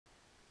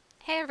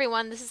Hey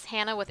everyone, this is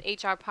Hannah with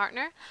HR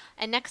Partner,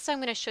 and next I'm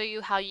going to show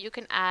you how you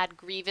can add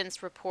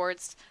grievance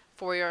reports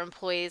for your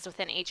employees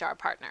within HR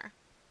Partner.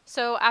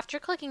 So after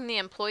clicking the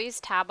Employees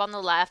tab on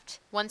the left,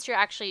 once you're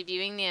actually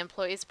viewing the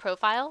employee's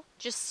profile,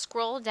 just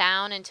scroll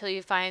down until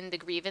you find the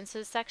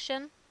Grievances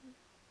section.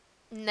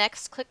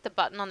 Next, click the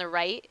button on the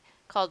right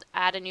called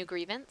Add a New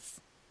Grievance.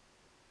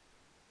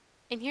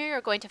 In here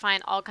you're going to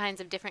find all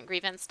kinds of different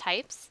grievance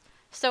types.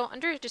 So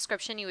under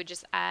description you would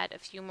just add a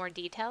few more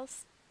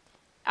details.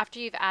 After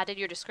you've added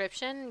your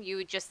description, you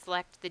would just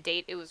select the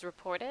date it was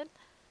reported.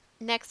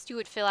 Next, you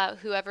would fill out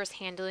whoever's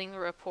handling the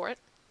report.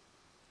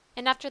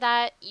 And after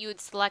that, you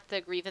would select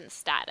the grievance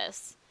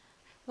status.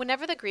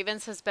 Whenever the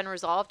grievance has been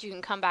resolved, you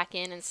can come back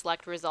in and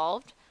select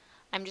resolved.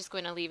 I'm just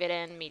going to leave it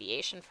in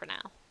mediation for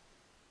now.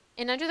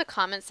 And under the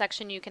comments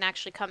section, you can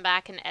actually come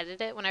back and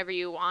edit it whenever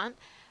you want.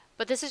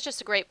 But this is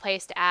just a great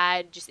place to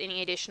add just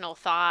any additional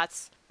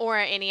thoughts or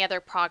any other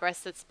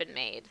progress that's been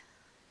made.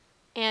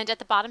 And at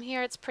the bottom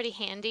here, it's pretty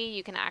handy.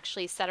 You can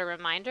actually set a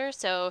reminder.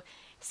 So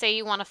say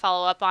you want to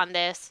follow up on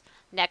this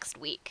next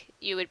week.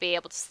 You would be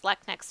able to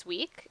select next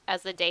week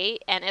as the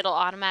date and it'll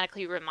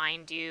automatically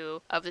remind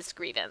you of this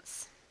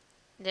grievance.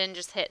 Then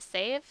just hit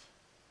save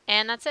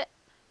and that's it.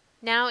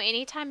 Now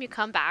anytime you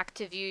come back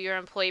to view your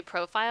employee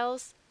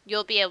profiles,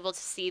 you'll be able to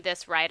see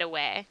this right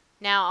away.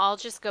 Now I'll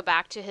just go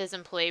back to his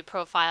employee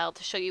profile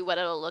to show you what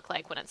it'll look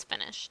like when it's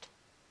finished.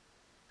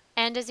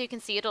 And as you can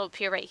see, it'll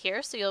appear right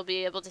here, so you'll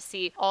be able to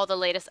see all the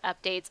latest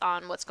updates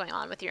on what's going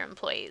on with your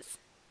employees.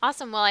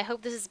 Awesome. Well, I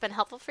hope this has been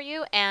helpful for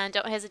you, and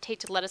don't hesitate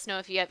to let us know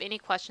if you have any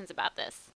questions about this.